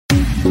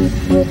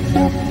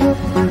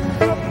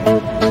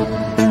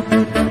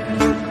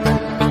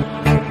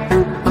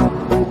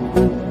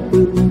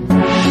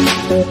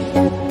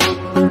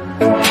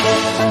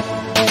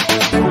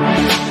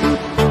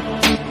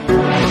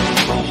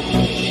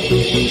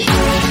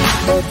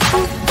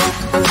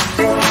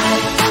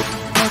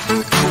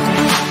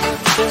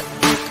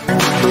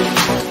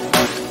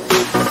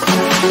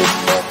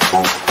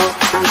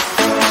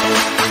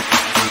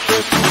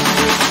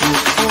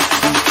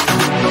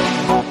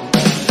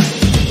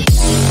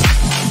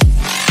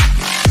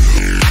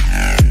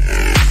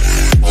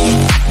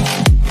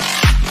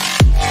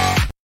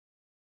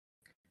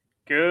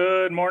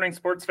Good morning,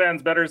 sports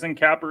fans, bettors, and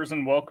cappers,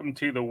 and welcome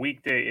to the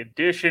weekday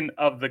edition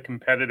of the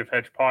Competitive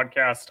Hedge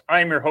Podcast.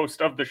 I'm your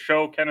host of the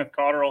show, Kenneth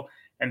Cotterill,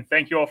 and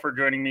thank you all for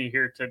joining me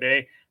here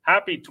today.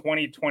 Happy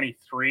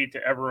 2023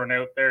 to everyone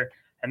out there.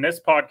 And this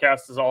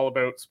podcast is all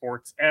about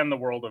sports and the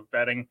world of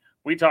betting.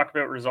 We talk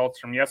about results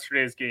from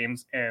yesterday's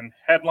games and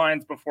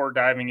headlines before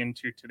diving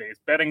into today's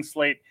betting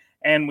slate,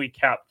 and we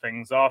cap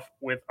things off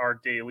with our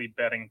daily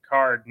betting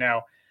card.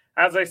 Now,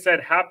 as I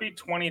said, happy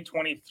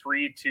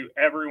 2023 to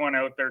everyone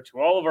out there,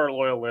 to all of our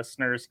loyal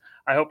listeners.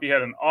 I hope you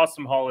had an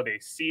awesome holiday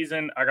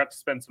season. I got to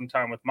spend some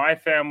time with my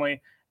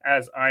family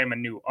as I am a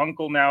new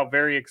uncle now.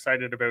 Very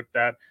excited about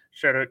that.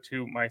 Shout out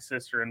to my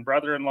sister and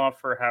brother-in-law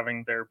for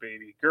having their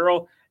baby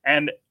girl.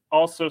 And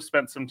also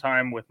spent some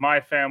time with my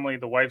family,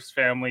 the wife's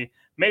family,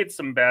 made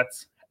some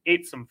bets,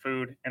 ate some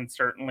food, and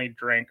certainly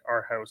drank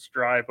our house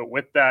dry. But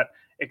with that,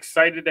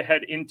 excited to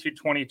head into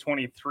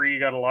 2023.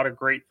 Got a lot of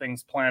great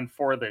things planned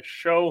for this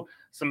show.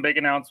 Some big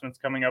announcements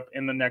coming up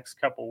in the next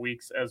couple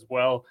weeks as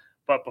well.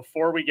 But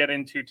before we get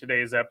into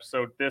today's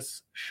episode,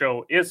 this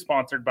show is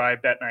sponsored by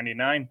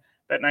Bet99.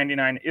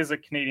 Bet99 is a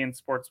Canadian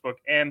sportsbook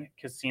and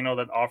casino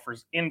that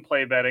offers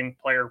in-play betting,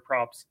 player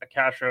props, a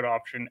cash-out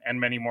option, and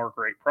many more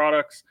great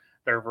products.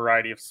 There are a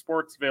variety of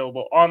sports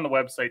available on the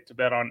website to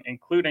bet on,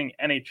 including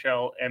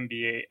NHL,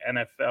 NBA,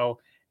 NFL,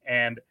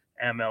 and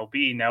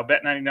MLB. Now,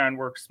 Bet99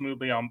 works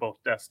smoothly on both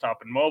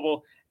desktop and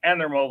mobile, and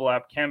their mobile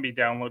app can be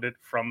downloaded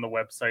from the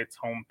website's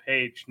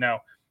homepage.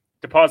 Now,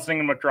 depositing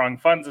and withdrawing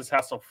funds is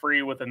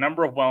hassle-free with a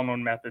number of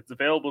well-known methods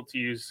available to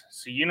use,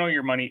 so you know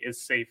your money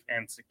is safe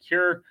and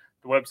secure.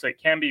 The website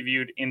can be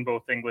viewed in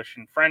both English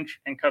and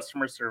French, and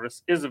customer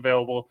service is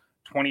available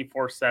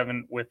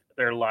 24/7 with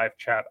their live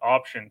chat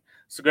option.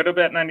 So go to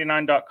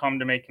bet99.com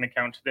to make an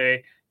account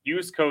today.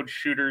 Use code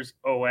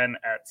SHOOTERSON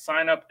at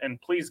sign up,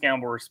 and please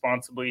gamble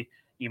responsibly.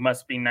 You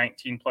must be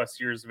 19 plus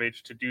years of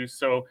age to do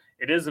so.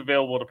 It is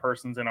available to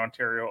persons in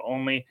Ontario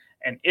only.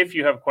 And if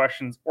you have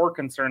questions or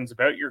concerns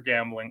about your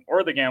gambling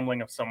or the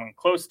gambling of someone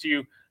close to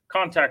you,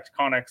 contact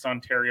Connex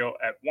Ontario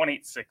at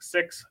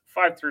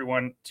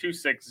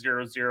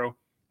 1-866-531-2600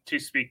 to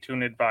speak to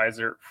an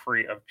advisor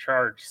free of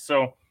charge.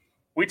 So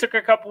we took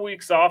a couple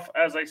weeks off.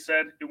 As I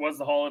said, it was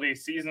the holiday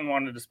season.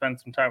 Wanted to spend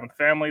some time with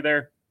family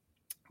there.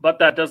 But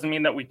that doesn't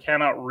mean that we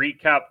cannot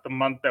recap the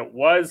month that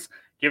was,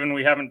 given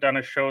we haven't done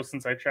a show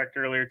since I checked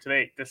earlier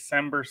today,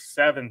 December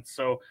 7th.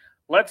 So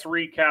let's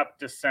recap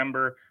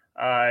December,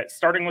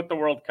 starting with the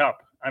World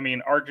Cup. I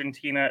mean,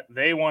 Argentina,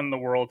 they won the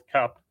World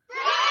Cup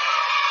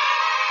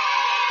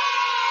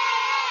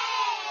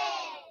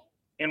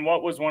in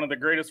what was one of the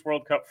greatest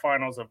World Cup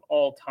finals of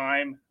all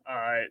time.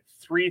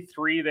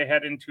 3-3, they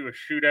head into a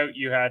shootout.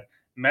 You had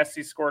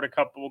Messi scored a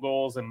couple of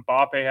goals, and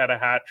Mbappe had a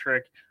hat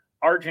trick.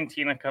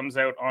 Argentina comes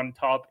out on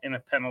top in a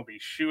penalty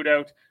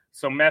shootout.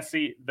 So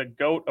Messi, the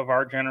GOAT of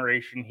our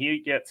generation, he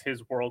gets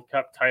his World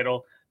Cup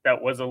title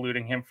that was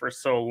eluding him for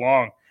so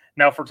long.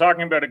 Now, if we're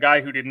talking about a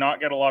guy who did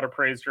not get a lot of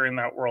praise during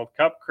that World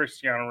Cup,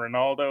 Cristiano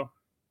Ronaldo.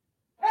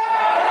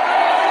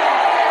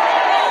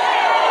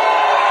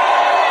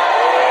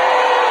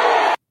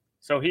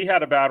 So he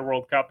had a bad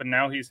World Cup, and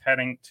now he's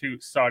heading to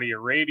Saudi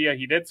Arabia.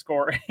 He did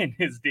score in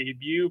his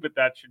debut, but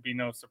that should be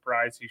no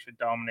surprise. He should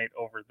dominate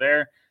over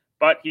there.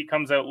 But he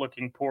comes out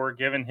looking poor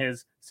given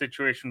his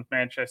situation with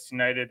Manchester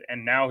United,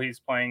 and now he's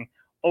playing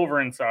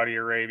over in Saudi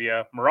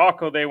Arabia.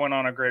 Morocco, they went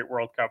on a great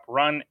World Cup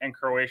run, and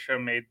Croatia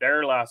made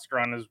their last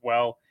run as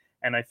well.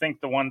 And I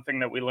think the one thing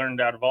that we learned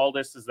out of all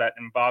this is that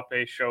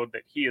Mbappe showed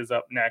that he is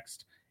up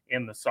next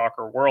in the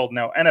soccer world.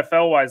 Now,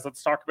 NFL-wise,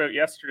 let's talk about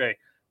yesterday.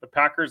 The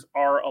Packers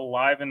are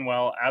alive and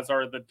well, as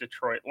are the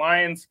Detroit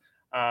Lions.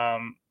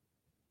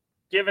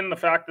 Given the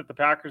fact that the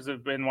Packers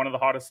have been one of the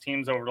hottest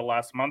teams over the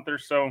last month or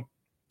so,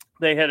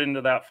 they head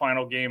into that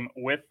final game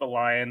with the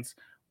Lions,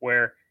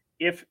 where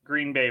if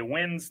Green Bay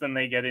wins, then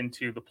they get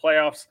into the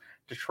playoffs.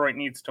 Detroit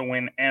needs to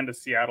win and a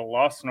Seattle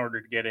loss in order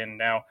to get in.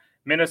 Now,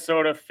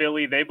 Minnesota,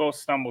 Philly, they both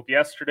stumbled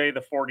yesterday. The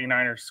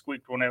 49ers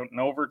squeaked one out in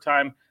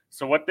overtime.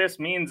 So what this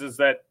means is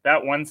that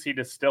one seed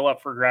is still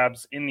up for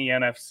grabs in the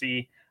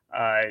NFC.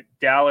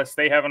 Dallas,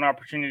 they have an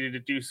opportunity to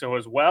do so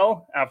as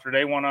well after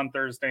they won on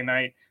Thursday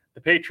night. The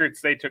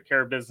Patriots, they took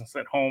care of business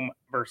at home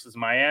versus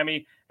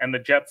Miami, and the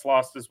Jets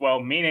lost as well,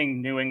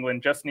 meaning New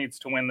England just needs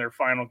to win their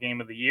final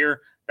game of the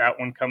year. That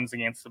one comes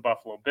against the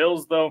Buffalo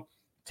Bills, though.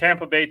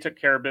 Tampa Bay took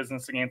care of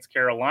business against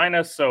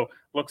Carolina, so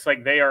looks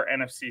like they are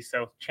NFC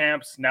South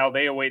champs. Now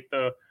they await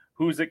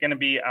Who's it going to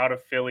be out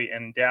of Philly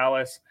and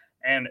Dallas?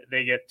 And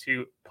they get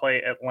to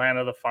play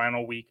Atlanta the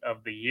final week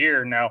of the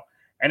year. Now,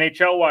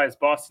 NHL-wise,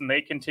 Boston,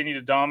 they continue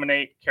to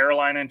dominate.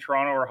 Carolina and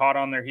Toronto are hot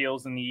on their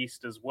heels in the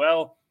East as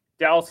well.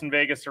 Dallas and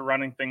Vegas are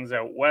running things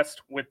out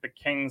west with the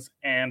Kings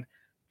and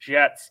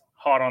Jets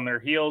hot on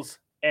their heels.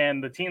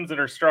 And the teams that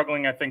are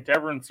struggling, I think to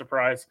everyone's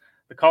surprise,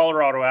 the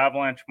Colorado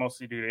Avalanche,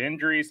 mostly due to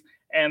injuries,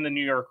 and the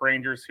New York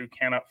Rangers, who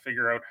cannot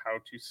figure out how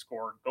to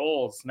score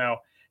goals. Now,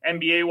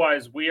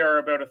 NBA-wise, we are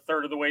about a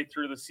third of the way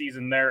through the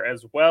season there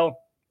as well.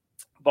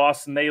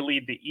 Boston, they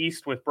lead the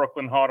East with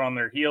Brooklyn hot on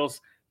their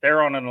heels.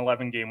 They're on an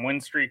 11-game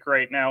win streak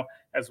right now,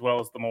 as well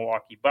as the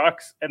Milwaukee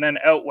Bucks. And then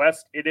out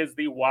west, it is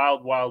the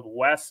Wild Wild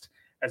West,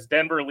 as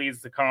Denver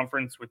leads the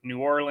conference with New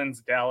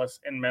Orleans, Dallas,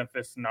 and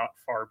Memphis not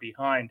far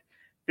behind.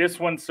 This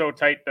one's so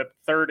tight that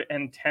 3rd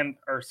and 10th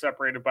are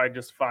separated by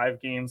just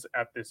 5 games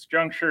at this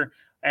juncture,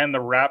 and the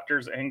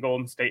Raptors and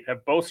Golden State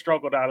have both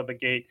struggled out of the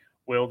gate.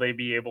 Will they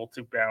be able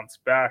to bounce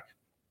back?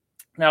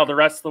 Now, the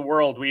rest of the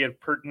world, we have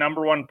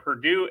number 1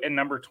 Purdue and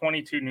number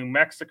 22 New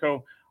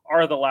Mexico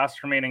are the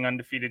last remaining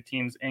undefeated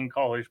teams in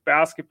college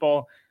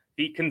basketball.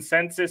 The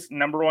consensus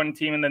number 1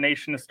 team in the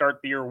nation to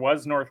start the year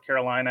was North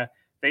Carolina.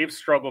 They've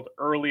struggled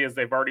early as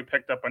they've already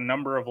picked up a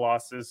number of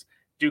losses.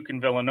 Duke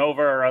and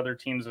Villanova are other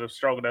teams that have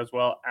struggled as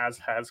well, as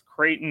has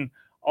Creighton,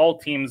 all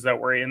teams that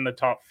were in the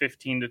top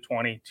 15 to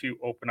 20 to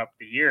open up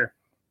the year.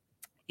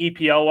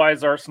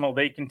 EPL-wise, Arsenal,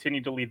 they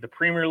continue to lead the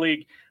Premier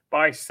League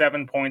by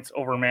 7 points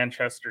over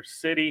Manchester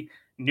City.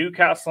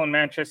 Newcastle and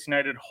Manchester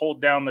United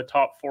hold down the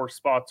top 4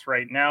 spots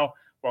right now,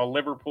 while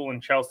Liverpool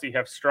and Chelsea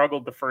have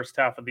struggled the first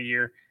half of the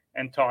year,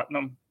 and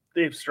Tottenham,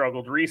 they've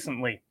struggled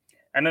recently.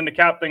 And then to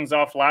cap things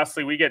off,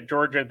 lastly, we get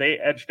Georgia. They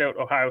edged out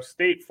Ohio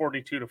State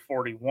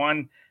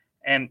 42-41,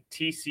 and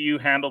TCU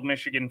handled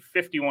Michigan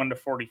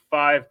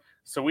 51-45.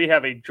 So we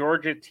have a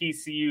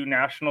Georgia-TCU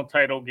national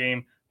title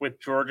game with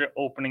Georgia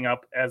opening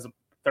up as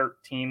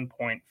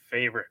 13-point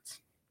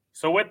favorites.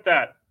 So with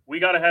that, we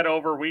got to head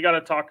over. We got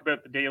to talk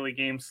about the daily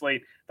game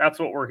slate. That's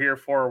what we're here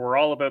for. We're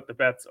all about the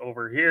bets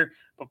over here.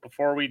 But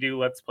before we do,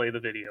 let's play the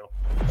video.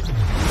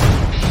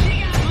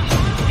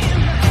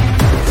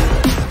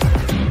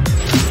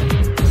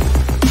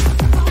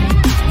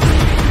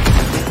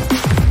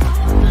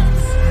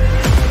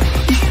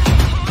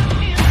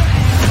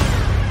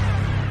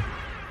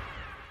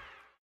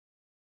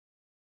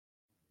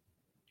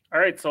 All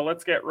right, so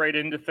let's get right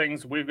into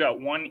things. We've got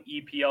one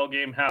EPL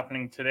game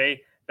happening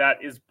today. That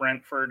is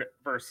Brentford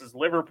versus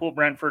Liverpool.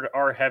 Brentford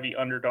are heavy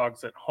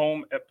underdogs at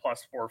home at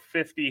plus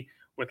 450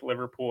 with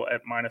Liverpool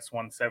at minus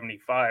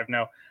 175.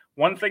 Now,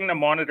 one thing to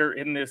monitor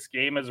in this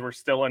game is we're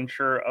still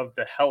unsure of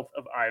the health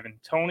of Ivan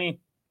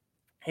Toney.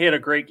 He had a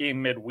great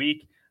game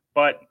midweek,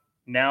 but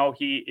now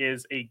he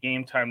is a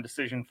game time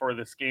decision for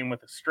this game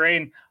with a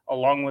strain,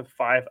 along with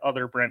 5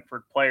 other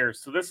Brentford players.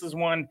 So this is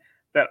one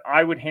that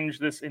I would hinge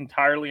this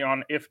entirely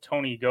on if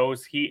Toney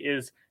goes. He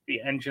is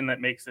the engine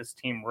that makes this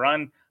team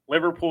run.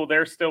 Liverpool,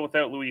 they're still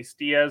without Luis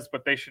Diaz,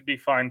 but they should be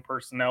fine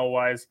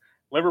personnel-wise.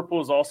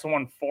 Liverpool's also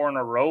won 4 in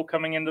a row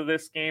coming into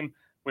this game.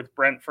 With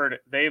Brentford,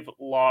 they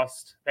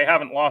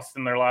haven't lost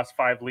in their last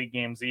 5 league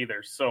games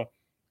either. So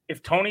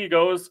if Toney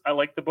goes, I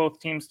like the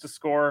both teams to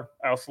score.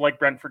 I also like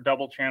Brentford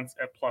double chance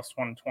at plus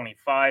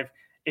 125.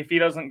 If he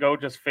doesn't go,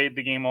 just fade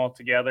the game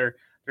altogether.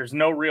 There's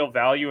no real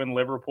value in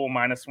Liverpool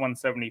minus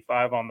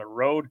 175 on the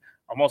road.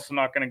 I'm also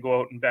not going to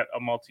go out and bet a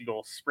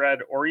multi-goal spread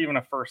or even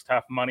a first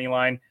half money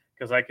line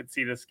because I could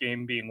see this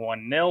game being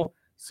 1-0.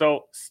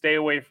 So stay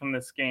away from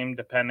this game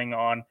depending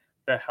on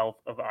the health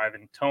of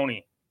Ivan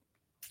Toney.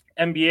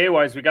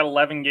 NBA-wise, we got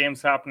 11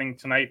 games happening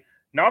tonight.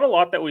 Not a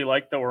lot that we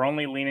like, though. We're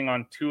only leaning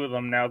on 2 of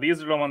them now.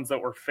 These are the ones that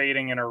we're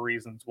fading and our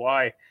reasons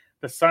why.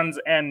 The Suns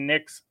and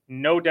Knicks,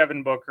 no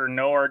Devin Booker,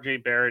 no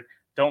RJ Barrett.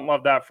 Don't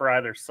love that for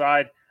either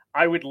side.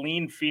 I would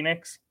lean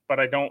Phoenix, but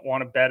I don't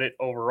want to bet it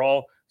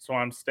overall, so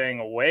I'm staying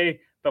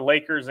away. The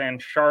Lakers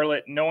and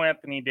Charlotte, no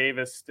Anthony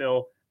Davis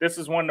still. This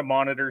is one to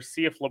monitor.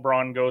 See if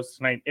LeBron goes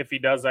tonight. If he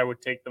does, I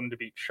would take them to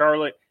beat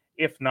Charlotte.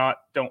 If not,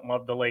 don't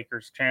love the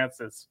Lakers'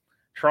 chances.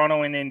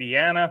 Toronto and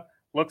Indiana.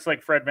 Looks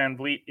like Fred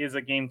VanVleet is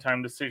a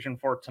game-time decision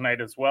for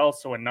tonight as well,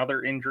 so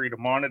another injury to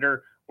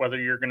monitor, whether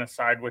you're going to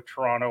side with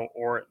Toronto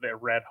or the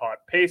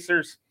red-hot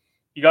Pacers.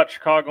 You got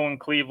Chicago and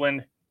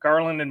Cleveland.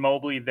 Garland and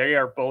Mobley, they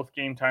are both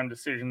game-time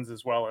decisions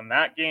as well in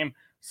that game.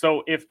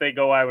 So if they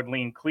go, I would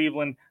lean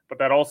Cleveland, but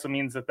that also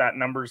means that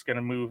number is going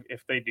to move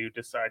if they do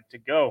decide to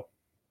go.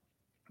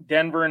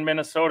 Denver and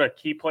Minnesota,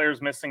 key players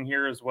missing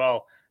here as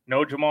well.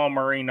 No Jamal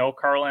Murray, no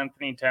Karl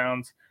Anthony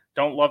Towns.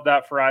 Don't love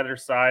that for either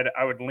side.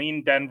 I would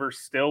lean Denver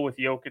still with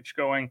Jokic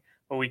going,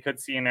 but we could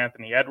see an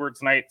Anthony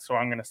Edwards night, so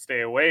I'm going to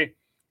stay away.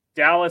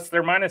 Dallas,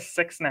 they're minus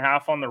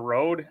 6.5 on the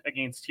road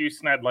against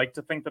Houston. I'd like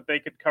to think that they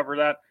could cover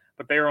that,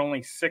 but they are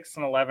only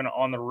 6-11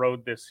 on the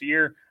road this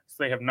year, so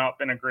they have not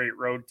been a great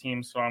road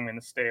team, so I'm going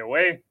to stay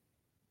away.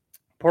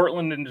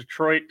 Portland and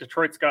Detroit.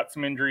 Detroit's got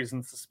some injuries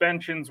and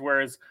suspensions,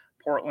 whereas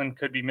Portland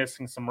could be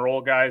missing some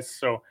role guys,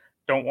 so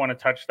don't want to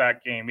touch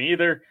that game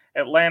either.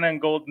 Atlanta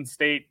and Golden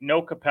State,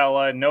 no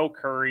Capella, no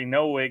Curry,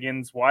 no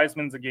Wiggins.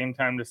 Wiseman's a game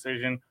time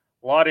decision.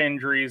 A lot of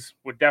injuries.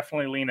 Would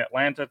definitely lean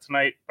Atlanta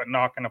tonight, but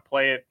not going to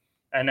play it.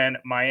 And then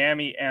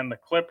Miami and the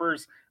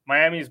Clippers.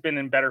 Miami's been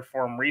in better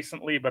form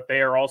recently, but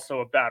they are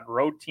also a bad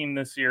road team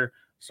this year,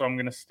 so I'm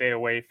going to stay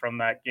away from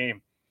that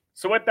game.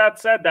 So with that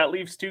said, that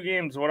leaves two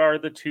games. What are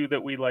the two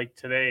that we like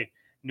today?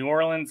 New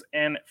Orleans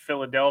and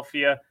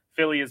Philadelphia.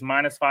 Philly is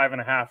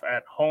 -5.5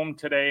 at home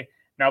today.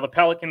 Now the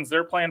Pelicans,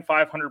 they're playing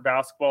 500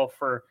 basketball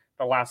for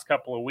the last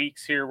couple of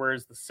weeks here,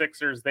 whereas the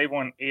Sixers, they've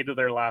won 8 of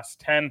their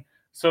last 10.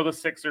 So the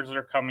Sixers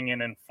are coming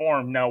in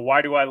form. Now,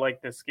 why do I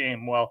like this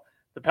game? Well,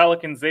 the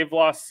Pelicans, they've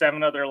lost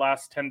 7 of their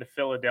last 10 to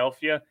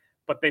Philadelphia,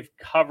 but they've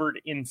covered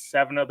in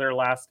 7 of their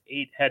last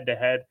 8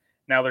 head-to-head.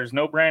 Now, there's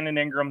no Brandon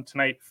Ingram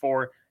tonight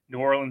for New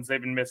Orleans.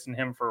 They've been missing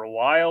him for a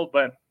while,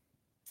 but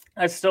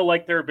I still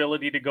like their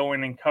ability to go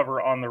in and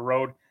cover on the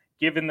road,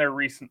 given their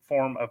recent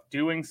form of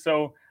doing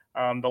so.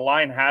 The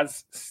line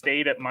has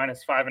stayed at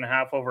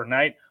 -5.5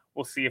 overnight.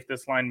 We'll see if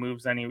this line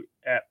moves any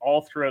at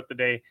all throughout the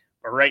day.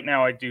 But right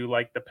now, I do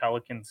like the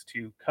Pelicans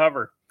to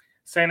cover.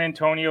 San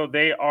Antonio,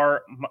 they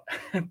are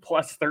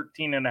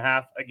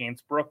 +13.5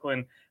 against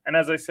Brooklyn. And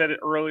as I said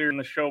earlier in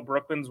the show,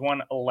 Brooklyn's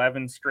won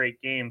 11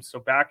 straight games. So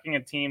backing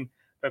a team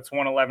that's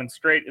won 11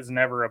 straight is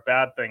never a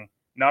bad thing.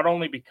 Not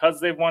only because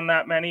they've won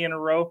that many in a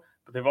row,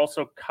 but they've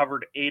also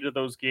covered 8 of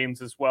those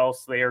games as well.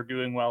 So they are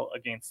doing well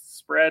against the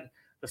spread.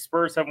 The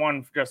Spurs have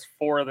won just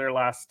 4 of their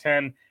last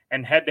 10.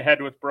 And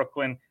head-to-head with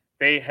Brooklyn,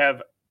 they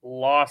have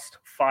lost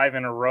 5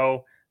 in a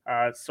row.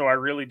 So I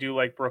really do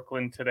like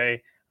Brooklyn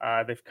today.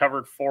 They've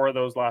covered 4 of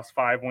those last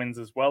 5 wins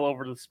as well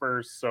over the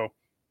Spurs. So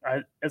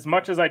as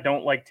much as I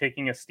don't like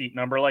taking a steep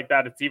number like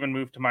that, it's even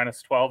moved to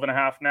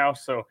 -12.5 now.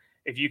 So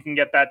if you can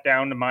get that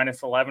down to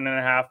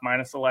 -11.5,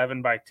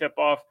 -11 by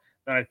tip-off,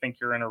 then I think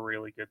you're in a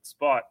really good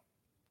spot.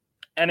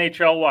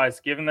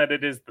 NHL-wise, given that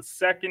it is the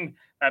second,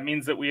 that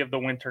means that we have the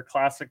Winter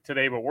Classic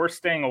today, but we're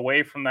staying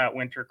away from that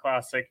Winter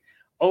Classic.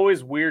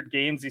 Always weird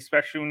games,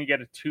 especially when you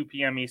get a 2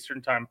 p.m.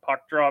 Eastern time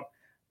puck drop.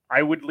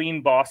 I would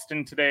lean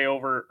Boston today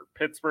over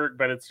Pittsburgh,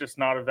 but it's just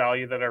not a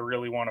value that I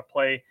really want to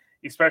play,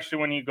 especially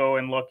when you go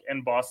and look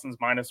and Boston's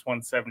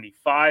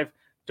 -175.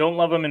 Don't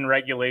love them in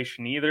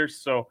regulation either,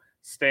 so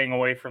staying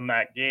away from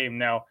that game.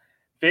 Now,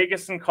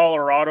 Vegas and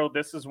Colorado,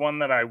 this is one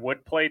that I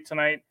would play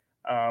tonight.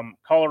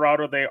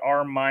 Colorado, they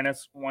are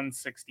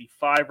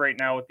 -165 right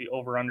now with the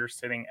over-under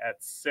sitting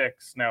at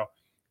 6. Now,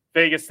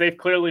 Vegas, they've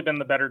clearly been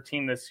the better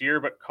team this year,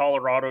 but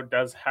Colorado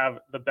does have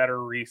the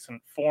better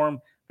recent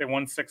form. They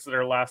won 6 of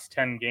their last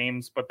 10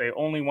 games, but they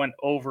only went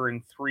over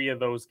in 3 of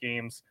those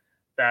games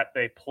that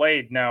they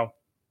played. Now,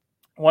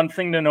 one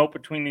thing to note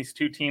between these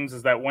two teams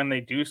is that when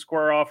they do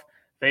square off,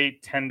 they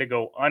tend to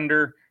go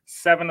under.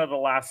 7 of the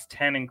last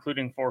 10,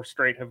 including 4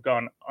 straight, have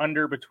gone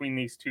under between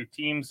these two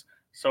teams.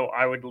 So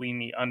I would lean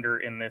the under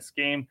in this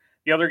game.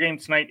 The other game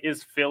tonight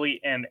is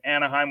Philly and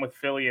Anaheim, with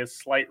Philly as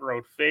slight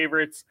road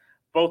favorites.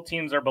 Both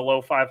teams are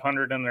below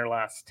 500 in their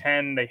last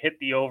 10. They hit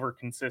the over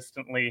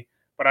consistently,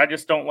 but I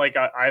just don't like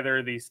either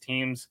of these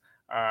teams.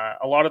 A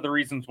lot of the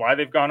reasons why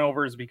they've gone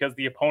over is because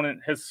the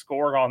opponent has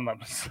scored on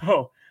them.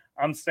 So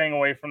I'm staying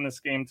away from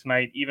this game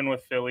tonight, even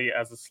with Philly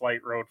as a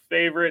slight road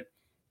favorite.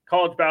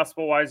 College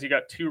basketball-wise, you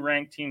got 2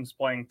 ranked teams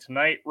playing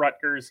tonight.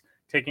 Rutgers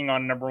taking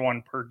on number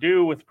 1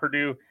 Purdue, with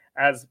Purdue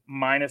as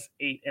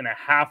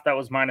 -8.5. That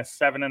was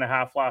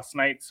 -7.5 last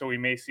night, so we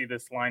may see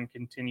this line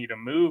continue to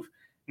move.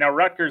 Now,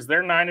 Rutgers,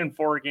 they're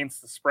 9-4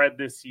 against the spread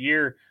this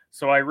year,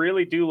 so I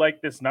really do like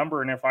this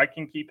number, and if I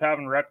can keep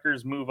having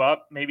Rutgers move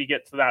up, maybe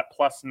get to that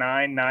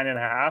 +9,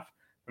 9.5,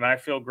 then I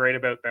feel great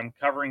about them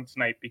covering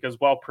tonight, because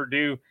while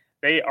Purdue,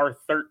 they are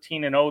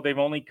 13-0, they've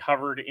only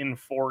covered in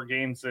 4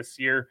 games this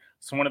year,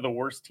 so one of the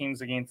worst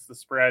teams against the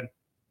spread.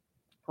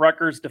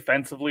 Rutgers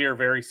defensively are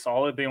very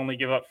solid. They only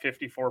give up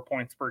 54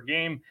 points per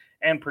game,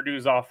 and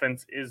Purdue's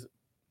offense is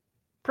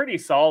pretty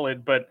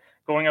solid, but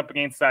going up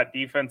against that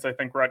defense, I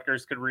think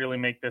Rutgers could really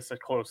make this a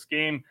close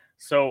game.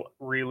 So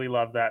really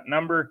love that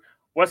number.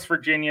 West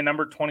Virginia,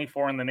 number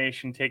 24 in the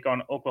nation, take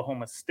on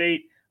Oklahoma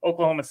State.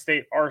 Oklahoma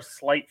State are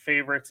slight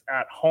favorites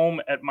at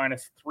home at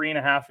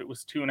 -3.5. It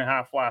was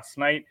 2.5 last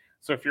night.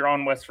 So if you're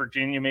on West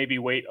Virginia, maybe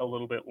wait a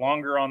little bit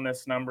longer on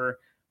this number.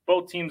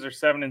 Both teams are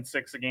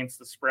 7-6 against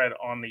the spread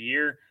on the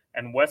year,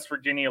 and West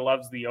Virginia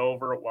loves the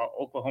over, while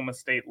Oklahoma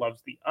State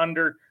loves the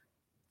under.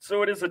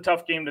 So it is a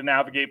tough game to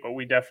navigate, but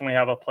we definitely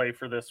have a play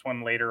for this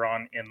one later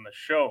on in the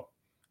show.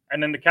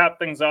 And then to cap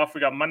things off,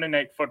 we got Monday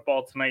Night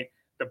Football tonight.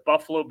 The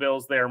Buffalo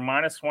Bills, they are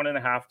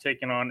 -1.5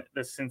 taking on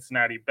the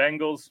Cincinnati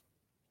Bengals.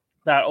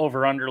 That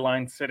over-under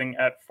line sitting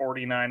at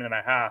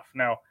 49.5.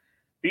 Now,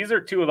 these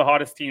are 2 of the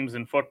hottest teams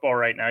in football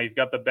right now. You've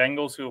got the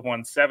Bengals, who have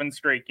won 7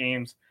 straight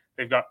games.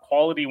 They've got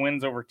quality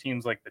wins over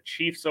teams like the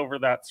Chiefs over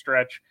that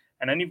stretch.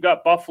 And then you've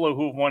got Buffalo,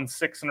 who have won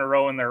 6 in a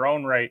row in their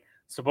own right.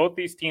 So both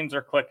these teams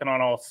are clicking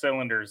on all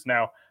cylinders.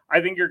 Now,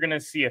 I think you're going to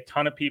see a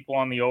ton of people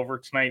on the over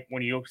tonight.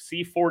 When you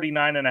see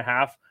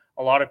 49.5,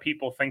 a lot of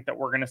people think that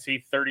we're going to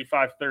see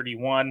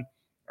 35-31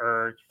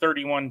 or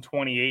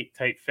 31-28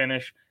 type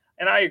finish.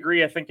 And I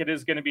agree. I think it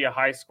is going to be a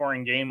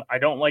high-scoring game. I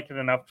don't like it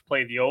enough to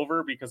play the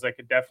over because I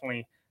could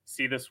definitely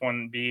see this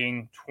one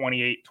being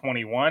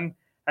 28-21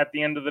 at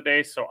the end of the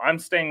day. So I'm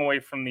staying away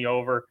from the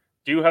over.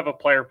 Do have a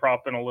player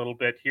prop in a little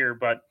bit here,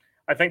 but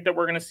I think that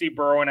we're going to see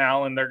Burrow and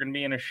Allen. They're going to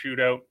be in a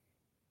shootout.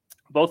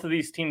 Both of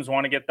these teams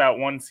want to get that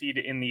 1 seed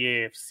in the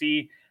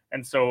AFC,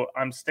 and so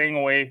I'm staying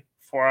away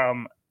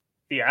from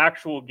the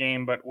actual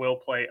game, but will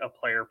play a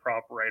player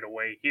prop right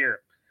away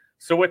here.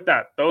 So with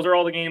that, those are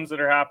all the games that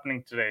are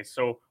happening today.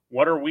 So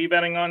what are we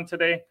betting on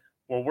today?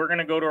 Well, we're going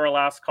to go to our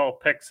last call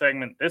pick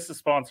segment. This is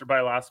sponsored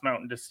by Last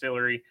Mountain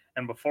Distillery,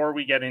 and before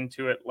we get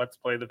into it, let's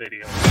play the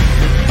video.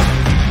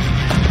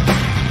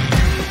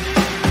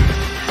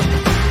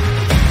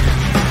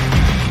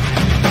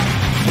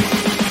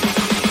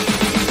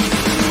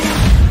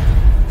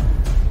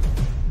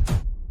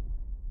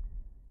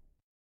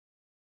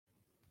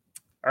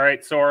 All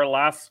right, so our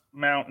Last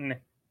Mountain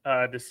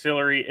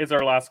Distillery is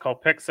our last call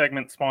pick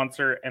segment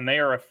sponsor, and they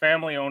are a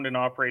family-owned and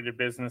operated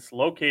business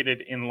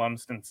located in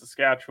Lumsden,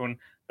 Saskatchewan,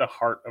 the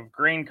heart of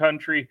grain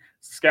country.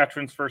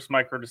 Saskatchewan's first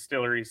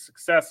micro-distillery's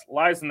success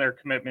lies in their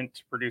commitment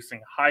to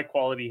producing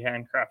high-quality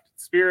handcrafted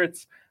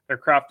spirits. Their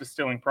craft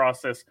distilling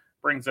process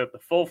brings out the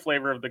full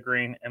flavor of the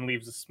grain and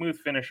leaves a smooth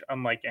finish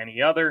unlike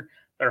any other.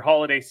 Their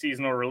holiday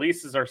seasonal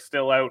releases are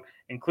still out,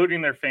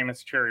 including their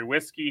famous cherry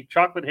whiskey,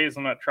 chocolate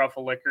hazelnut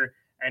truffle liquor,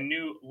 and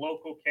new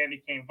local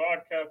candy cane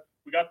vodka.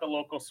 We got the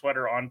local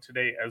sweater on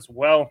today as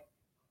well.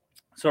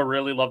 So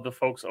really love the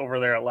folks over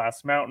there at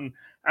Last Mountain.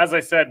 As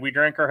I said, we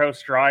drank our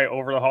house dry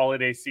over the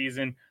holiday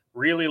season.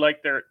 Really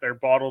like their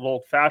bottled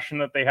old fashioned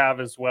that they have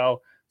as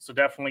well. So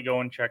definitely go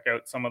and check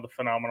out some of the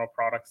phenomenal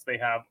products they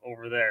have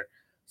over there.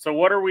 So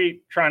what are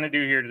we trying to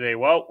do here today?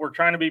 Well, we're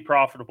trying to be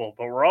profitable,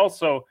 but we're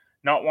also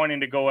not wanting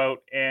to go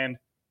out and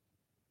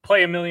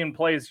play a million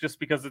plays just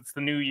because it's the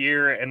new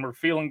year and we're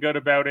feeling good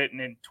about it. And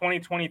in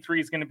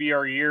 2023 is going to be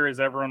our year, as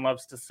everyone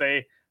loves to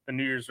say, the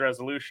New Year's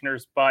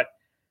resolutioners. But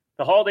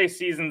the holiday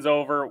season's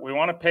over. We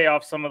want to pay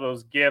off some of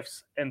those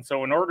gifts. And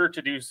so in order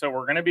to do so,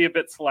 we're going to be a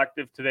bit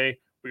selective today.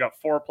 We got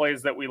 4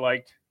 plays that we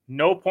liked.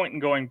 No point in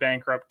going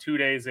bankrupt 2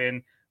 days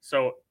in.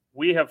 So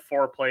we have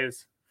 4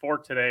 plays for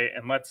today.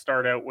 And let's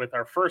start out with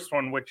our first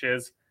one, which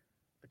is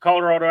the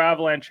Colorado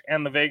Avalanche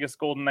and the Vegas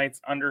Golden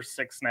Knights under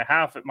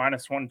 6.5 at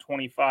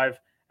 -125.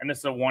 And this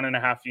is a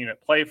 1.5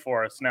 unit play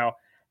for us. Now,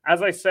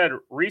 as I said,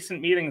 recent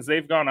meetings,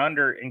 they've gone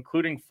under,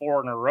 including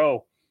 4 in a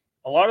row.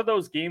 A lot of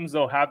those games,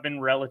 though, have been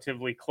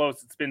relatively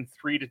close. It's been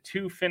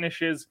 3-2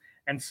 finishes.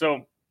 And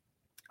so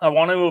I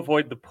want to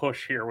avoid the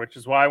push here, which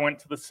is why I went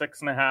to the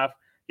 6.5.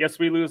 Yes,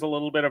 we lose a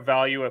little bit of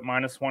value at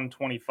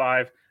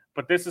 -125,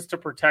 but this is to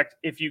protect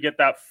if you get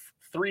that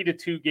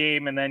 3-2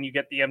 game and then you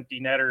get the empty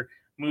netter,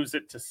 moves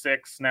it to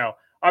 6. Now,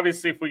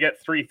 obviously, if we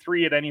get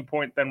 3-3 at any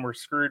point, then we're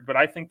screwed. But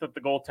I think that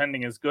the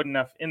goaltending is good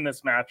enough in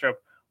this matchup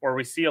where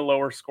we see a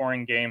lower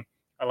scoring game.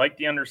 I like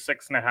the under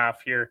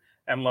 6.5 here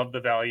and love the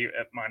value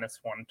at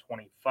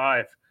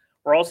 -125.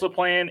 We're also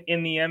playing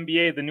in the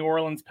NBA, the New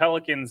Orleans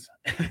Pelicans.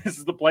 This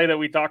is the play that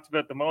we talked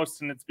about the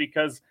most, and it's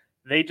because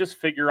they just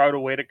figure out a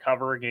way to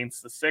cover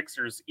against the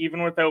Sixers,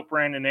 even without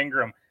Brandon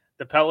Ingram.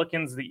 The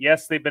Pelicans,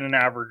 yes, they've been an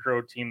average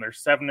road team. They're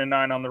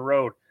 7-9 on the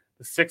road.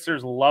 The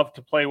Sixers love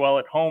to play well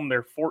at home.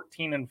 They're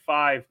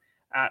 14-5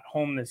 at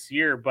home this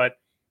year. But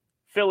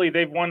Philly,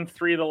 they've won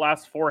 3 of the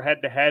last 4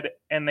 head-to-head,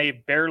 and they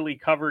barely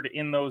covered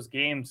in those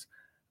games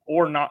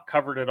or not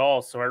covered at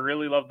all. So I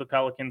really love the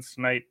Pelicans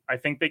tonight. I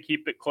think they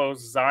keep it close.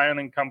 Zion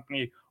and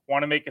company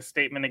want to make a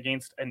statement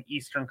against an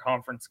Eastern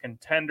Conference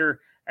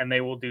contender, and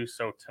they will do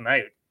so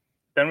tonight.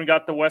 Then we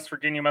got the West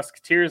Virginia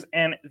Musketeers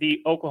and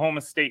the Oklahoma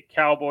State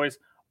Cowboys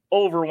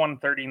over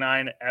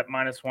 139 at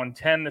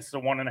 -110. This is a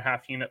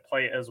 1.5 unit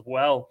play as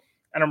well.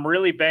 And I'm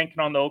really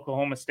banking on the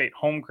Oklahoma State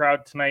home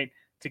crowd tonight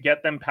to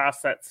get them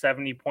past that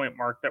 70-point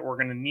mark that we're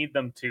going to need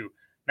them to.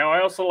 Now,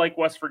 I also like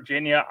West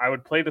Virginia. I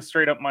would play the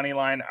straight-up money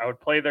line. I would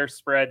play their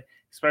spread,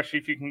 especially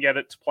if you can get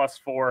it to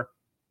 +4,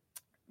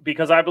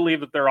 because I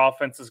believe that their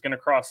offense is going to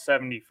cross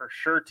 70 for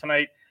sure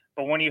tonight.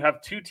 But when you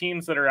have 2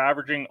 teams that are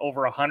averaging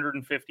over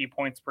 150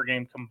 points per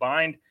game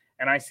combined,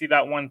 and I see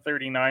that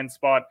 139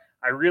 spot,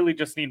 I really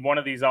just need one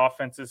of these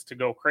offenses to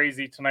go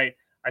crazy tonight.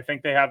 I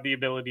think they have the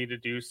ability to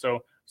do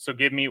so. So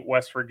give me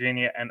West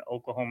Virginia and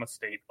Oklahoma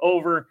State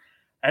over.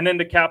 And then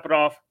to cap it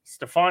off,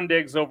 Stephon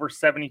Diggs over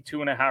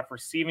 72.5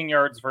 receiving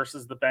yards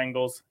versus the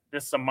Bengals.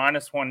 This is a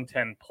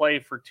 -110 play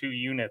for 2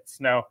 units.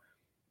 Now,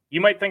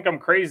 you might think I'm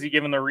crazy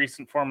given the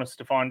recent form of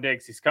Stephon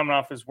Diggs. He's coming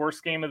off his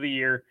worst game of the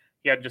year.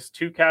 He had just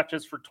 2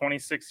 catches for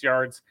 26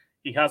 yards.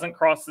 He hasn't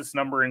crossed this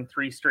number in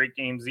 3 straight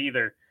games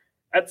either.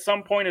 At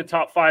some point, a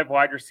top 5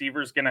 wide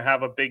receiver is going to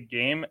have a big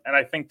game, and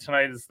I think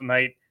tonight is the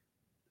night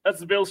as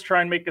the Bills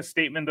try and make a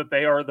statement that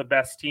they are the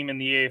best team in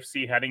the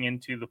AFC heading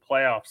into the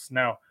playoffs.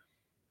 Now,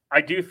 I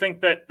do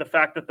think that the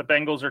fact that the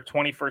Bengals are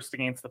 21st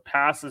against the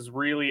pass is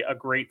really a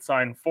great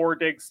sign for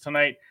Diggs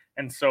tonight,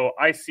 and so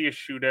I see a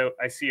shootout.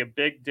 I see a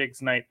big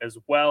Diggs night as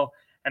well,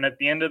 and at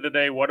the end of the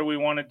day, what do we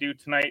want to do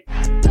tonight?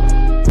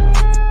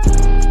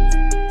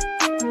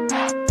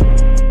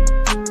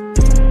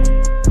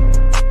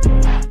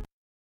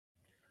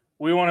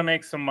 We want to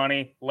make some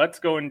money. Let's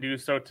go and do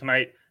so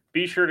tonight.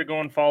 Be sure to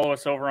go and follow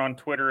us over on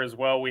Twitter as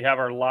well. We have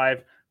our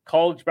live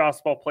college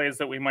basketball plays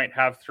that we might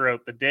have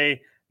throughout the day.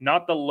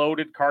 Not the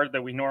loaded card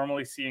that we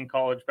normally see in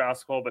college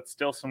basketball, but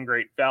still some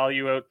great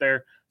value out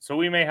there. So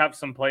we may have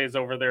some plays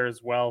over there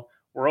as well.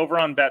 We're over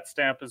on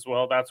BetStamp as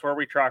well. That's where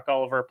we track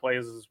all of our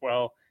plays as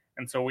well.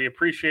 And so we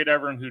appreciate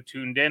everyone who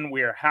tuned in.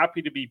 We are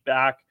happy to be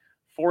back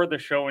for the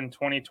show in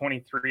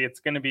 2023. It's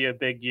going to be a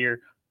big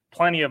year.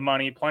 Plenty of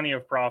money, plenty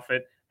of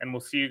profit. And we'll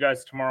see you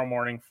guys tomorrow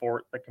morning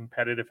for the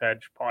Competitive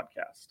Hedge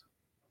podcast.